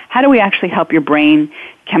about how do we actually help your brain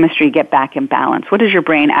chemistry get back in balance? What does your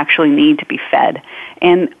brain actually need to be fed?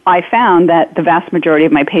 And I found that the vast majority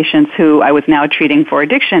of my patients who I was now treating for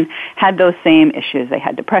addiction had those same issues. They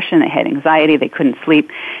had depression, they had anxiety, they couldn't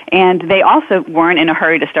sleep, and they also weren't in a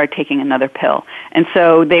hurry to start taking another pill. And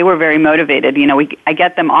so they were very motivated. I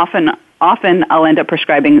get them often often I'll end up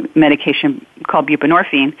prescribing medication called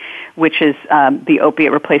buprenorphine, which is the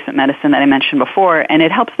opiate replacement medicine that I mentioned before, and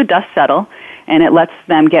it helps the dust settle, and it lets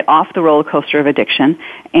them get off the roller coaster of addiction,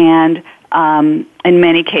 and in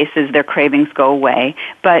many cases their cravings go away.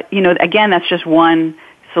 But, again, that's just one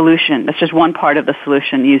solution. That's just one part of the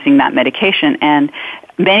solution, using that medication. And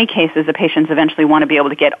in many cases, the patients eventually want to be able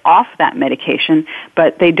to get off that medication,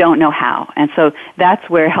 but they don't know how. And so that's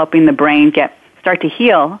where helping the brain start to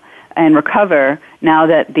heal and recover, now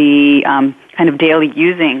that the kind of daily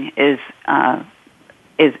using is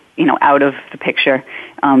out of the picture,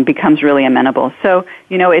 becomes really amenable. So,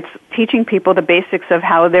 it's teaching people the basics of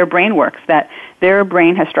how their brain works, that their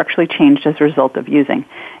brain has structurally changed as a result of using.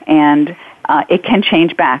 And it can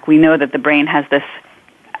change back. We know that the brain has this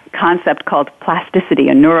concept called plasticity,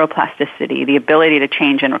 a neuroplasticity, the ability to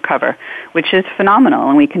change and recover, which is phenomenal,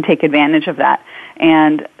 and we can take advantage of that.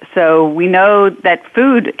 And so we know that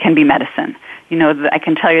food can be medicine. I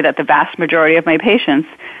can tell you that the vast majority of my patients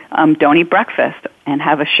don't eat breakfast and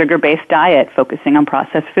have a sugar-based diet focusing on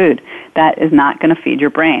processed food. That is not going to feed your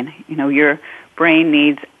brain. Your brain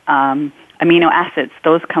needs amino acids.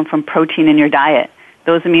 Those come from protein in your diet.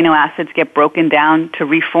 Those amino acids get broken down to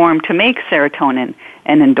reform to make serotonin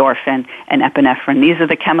and endorphin and epinephrine. These are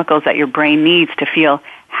the chemicals that your brain needs to feel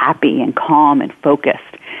happy and calm and focused.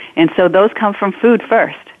 And so those come from food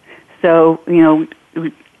first. So,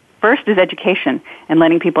 first is education and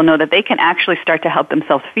letting people know that they can actually start to help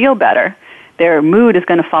themselves feel better. Their mood is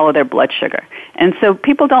going to follow their blood sugar. And so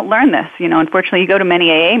people don't learn this. Unfortunately, you go to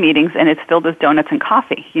many AA meetings and it's filled with donuts and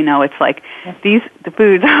coffee. It's like the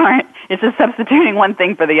foods aren't, it's just substituting one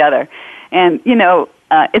thing for the other. And,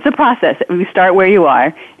 it's a process. We start where you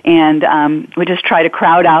are, and we just try to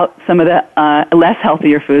crowd out some of the less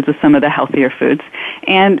healthier foods with some of the healthier foods.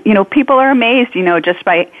 And, people are amazed, just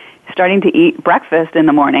by starting to eat breakfast in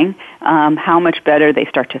the morning, how much better they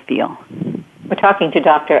start to feel. We're talking to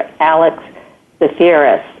Dr. Alex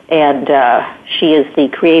Zaphiris, and she is the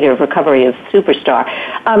creator of Recovery of Superstar.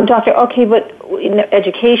 Doctor, okay, but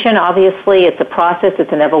education, obviously, it's a process,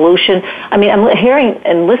 it's an evolution. I mean, I'm hearing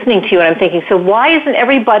and listening to you, and I'm thinking, so why isn't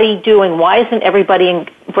everybody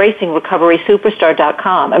embracing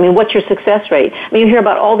recoverysuperstar.com? I mean, what's your success rate? I mean, you hear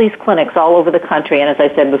about all these clinics all over the country, and as I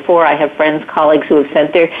said before, I have friends, colleagues who have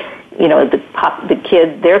sent their,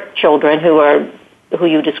 their children who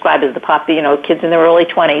you describe as kids in their early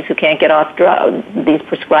 20s who can't get off these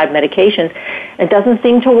prescribed medications. It doesn't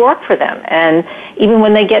seem to work for them. And even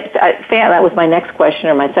when they get, that was my next question,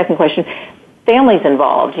 or my second question, families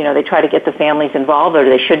involved. They try to get the families involved, or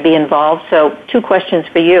they should be involved. So 2 questions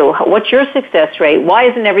for you. What's your success rate? Why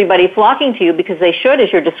isn't everybody flocking to you? Because they should, as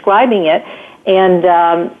you're describing it. And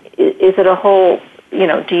is it a whole,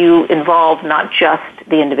 do you involve not just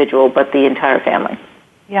the individual, but the entire family?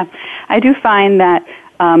 Yeah, I do find that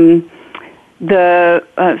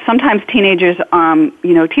sometimes teenagers,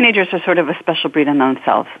 teenagers are sort of a special breed in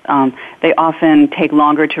themselves. They often take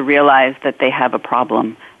longer to realize that they have a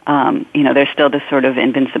problem. There's still this sort of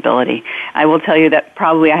invincibility. I will tell you that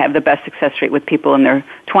probably I have the best success rate with people in their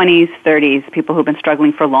 20s, 30s, people who've been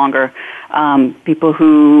struggling for longer, people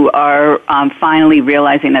who are finally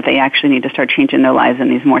realizing that they actually need to start changing their lives in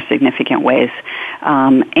these more significant ways.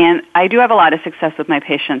 And I do have a lot of success with my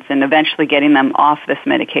patients in eventually getting them off this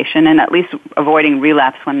medication and at least avoiding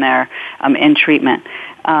relapse when they're in treatment.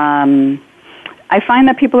 I find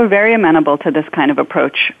that people are very amenable to this kind of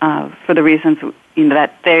approach for the reasons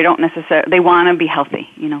that they don't necessarily, they want to be healthy.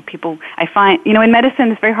 People, I find, in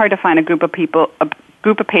medicine it's very hard to find a group of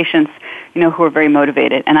patients, who are very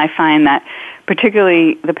motivated. And I find that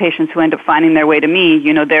particularly the patients who end up finding their way to me,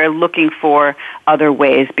 they're looking for other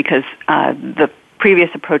ways because the previous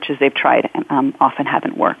approaches they've tried often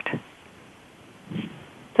haven't worked.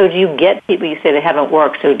 So do you get people, you say they haven't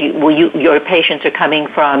worked, so your patients are coming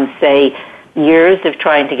from, say, years of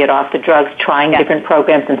trying to get off the drugs, trying different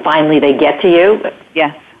programs, and finally they get to you?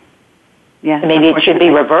 Yes. Yes. Maybe it should be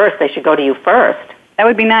reversed. They should go to you first. That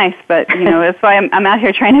would be nice, but, that's why I'm out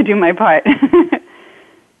here trying to do my part.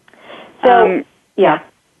 So,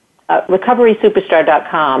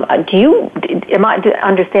 recoverysuperstar.com. Am I to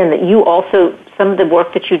understand that you also, some of the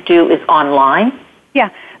work that you do is online? Yeah.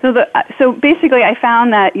 So basically I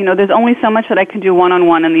found that, there's only so much that I can do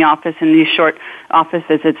one-on-one in the office in these short office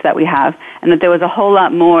visits that we have, and that there was a whole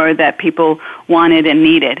lot more that people wanted and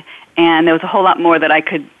needed. And there was a whole lot more that I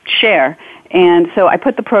could share. And so I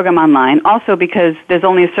put the program online, also because there's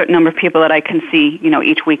only a certain number of people that I can see,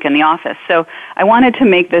 each week in the office. So I wanted to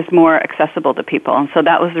make this more accessible to people, and so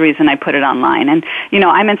that was the reason I put it online. And,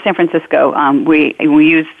 I'm in San Francisco. We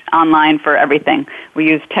use online for everything. We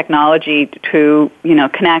use technology to,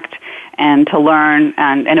 connect and to learn,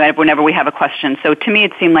 and whenever we have a question. So to me,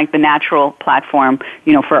 it seemed like the natural platform,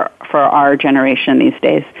 for our generation these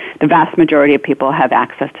days. The vast majority of people have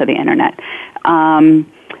access to the Internet.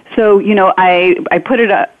 So, I put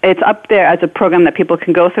it's up there as a program that people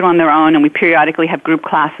can go through on their own, and we periodically have group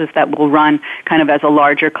classes that will run kind of as a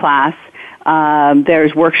larger class. There's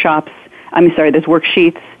there's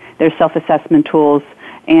worksheets, there's self-assessment tools,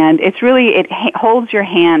 and it's really, it holds your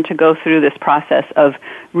hand to go through this process of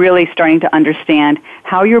really starting to understand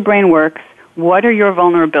how your brain works, what are your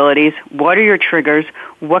vulnerabilities, what are your triggers,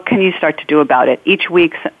 what can you start to do about it. Each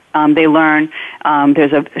week, they learn.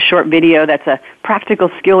 There's a short video that's a practical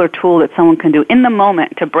skill or tool that someone can do in the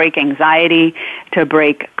moment to break anxiety, to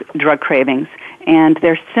break drug cravings. And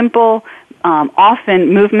they're simple,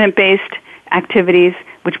 often movement-based activities,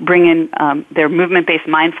 which bring in their movement-based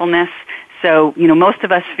mindfulness. So, most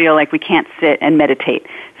of us feel like we can't sit and meditate.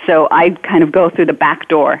 So I kind of go through the back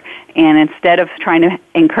door, and instead of trying to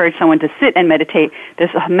encourage someone to sit and meditate, there's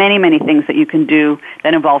many, many things that you can do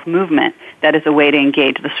that involve movement that is a way to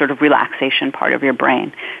engage the sort of relaxation part of your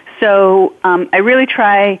brain. So I really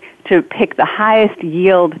try to pick the highest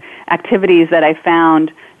yield activities that I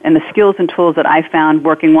found and the skills and tools that I found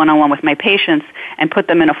working one-on-one with my patients and put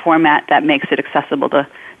them in a format that makes it accessible to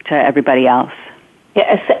everybody else. Yeah,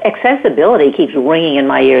 accessibility keeps ringing in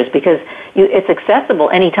my ears because it's accessible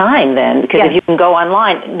anytime then, because if you can go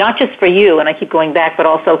online, not just for you, and I keep going back, but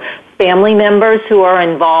also family members who are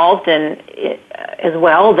involved and as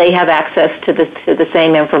well, they have access to the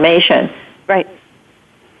same information. Right.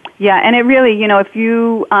 Yeah, and it really, if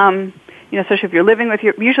you, especially if you're living with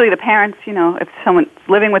usually the parents, if someone's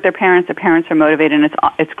living with their parents are motivated, and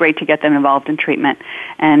it's great to get them involved in treatment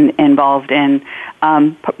and involved in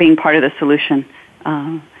being part of the solution.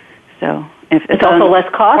 So if it's also less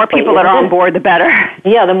costly. More people that are on board, the better.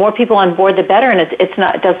 Yeah, the more people on board, the better. And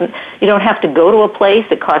you don't have to go to a place.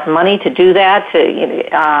 It costs money to do that.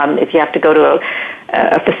 If you have to go to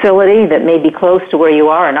a facility that may be close to where you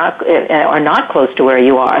are or not close to where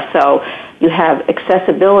you are. So you have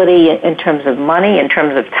accessibility in terms of money, in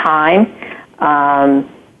terms of time.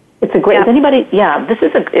 It's a great. Yeah. Is anybody? Yeah, this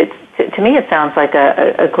is to me. It sounds like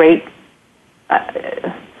a great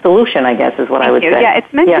solution, I guess, is what I would say. Yeah,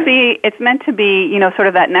 it's meant to be. It's meant to be, sort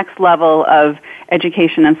of that next level of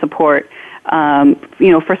education and support.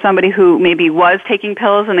 For somebody who maybe was taking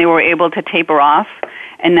pills and they were able to taper off,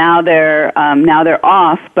 and now they're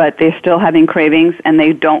off, but they're still having cravings and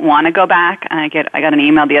they don't want to go back. And I got an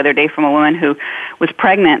email the other day from a woman who was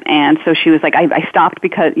pregnant, and so she was like, I stopped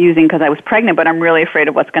because I was pregnant, but I'm really afraid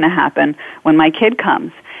of what's going to happen when my kid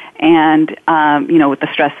comes. And, with the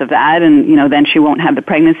stress of that, and, then she won't have the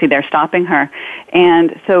pregnancy there stopping her.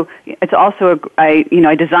 And so it's also, I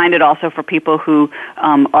designed it also for people who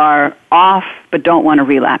are off but don't want to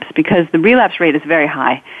relapse, because the relapse rate is very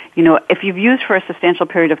high. If you've used for a substantial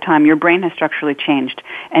period of time, your brain has structurally changed,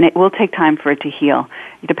 and it will take time for it to heal,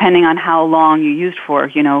 depending on how long you used for,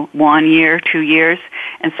 1 year, 2 years.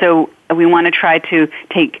 And so we want to try to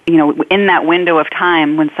take, in that window of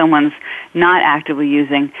time when someone's not actively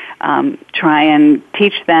using, try and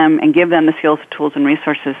teach them and give them the skills, tools, and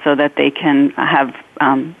resources so that they can have,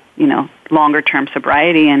 longer-term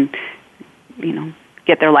sobriety and,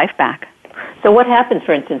 get their life back. So what happens,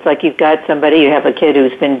 for instance, like you have a kid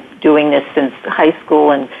who's been doing this since high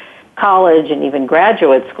school and college and even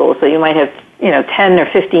graduate school, so you might have, 10 or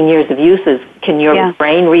 15 years of uses. Can your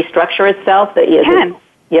brain restructure itself? It can.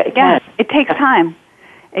 It can. It takes time.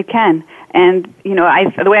 It can. And,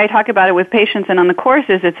 the way I talk about it with patients and on the course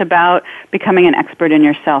is it's about becoming an expert in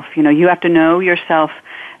yourself. You have to know yourself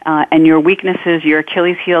and your weaknesses, your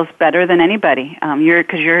Achilles heels better than anybody.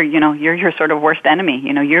 You're your sort of worst enemy.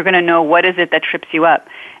 You're going to know what is it that trips you up.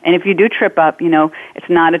 And if you do trip up, it's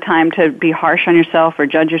not a time to be harsh on yourself or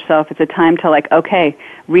judge yourself. It's a time to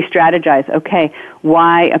re-strategize.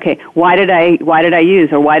 Why did I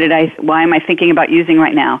use, or why am I thinking about using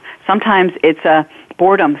right now? Sometimes it's a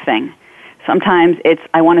boredom thing. Sometimes it's,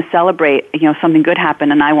 I want to celebrate, something good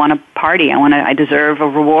happened and I want to party. I deserve a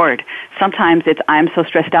reward. Sometimes it's, I'm so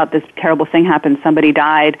stressed out, this terrible thing happened, somebody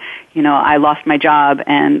died, I lost my job,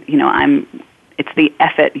 and, it's the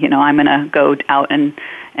effort, I'm going to go out and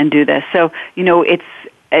do this. So,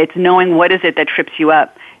 it's knowing what is it that trips you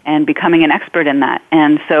up and becoming an expert in that.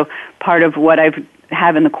 And so part of what I've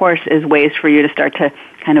have in the course is ways for you to start to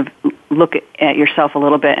kind of look at yourself a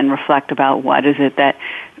little bit and reflect about what is it that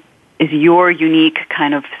is your unique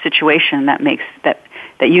kind of situation that makes that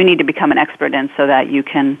you need to become an expert in so that you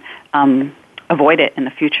can avoid it in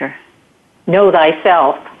the future. Know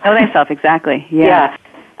thyself. Know thyself, exactly. Yeah.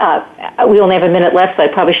 We only have a minute left, so I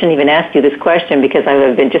probably shouldn't even ask you this question because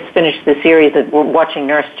I've just finished the series of watching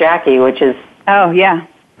Nurse Jackie, which is... Oh, yeah.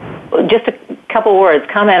 Just a couple words.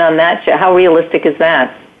 Comment on that show. How realistic is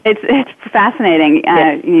that? It's fascinating.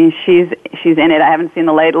 She's in it. I haven't seen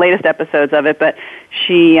the latest episodes of it, but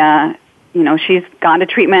she, she's gone to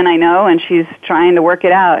treatment, I know, and she's trying to work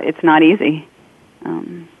it out. It's not easy.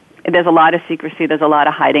 There's a lot of secrecy, there's a lot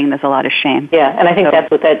of hiding, there's a lot of shame. Yeah, and I think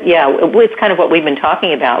it's kind of what we've been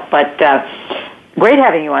talking about. But great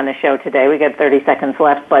having you on the show today. We got 30 seconds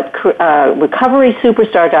left, but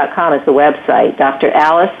recoverysuperstar.com is the website, Dr.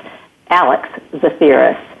 Alex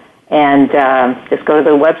Zaphiris. And just go to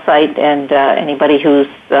the website, and anybody who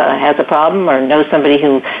has a problem or knows somebody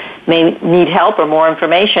who may need help or more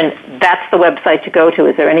information, that's the website to go to.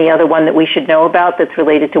 Is there any other one that we should know about that's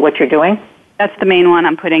related to what you're doing? That's the main one.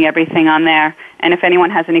 I'm putting everything on there. And if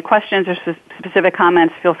anyone has any questions or specific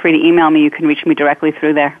comments, feel free to email me. You can reach me directly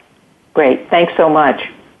through there. Great. Thanks so much.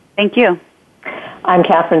 Thank you. I'm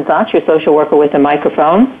Kathryn Zox, your social worker with a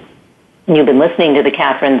microphone. And you've been listening to The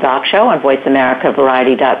Kathryn Zox Show on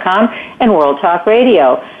VoiceAmericaVariety.com and World Talk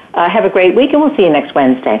Radio. Have a great week, and we'll see you next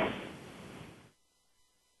Wednesday.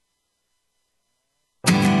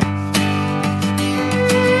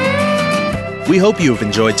 We hope you have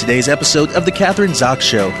enjoyed today's episode of The Kathryn Zox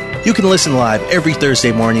Show. You can listen live every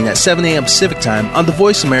Thursday morning at 7 a.m. Pacific Time on the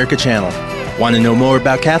Voice America channel. Want to know more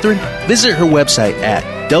about Kathryn? Visit her website at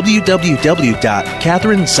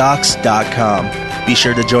www.kathrynzox.com. Be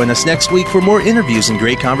sure to join us next week for more interviews and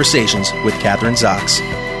great conversations with Kathryn Zox.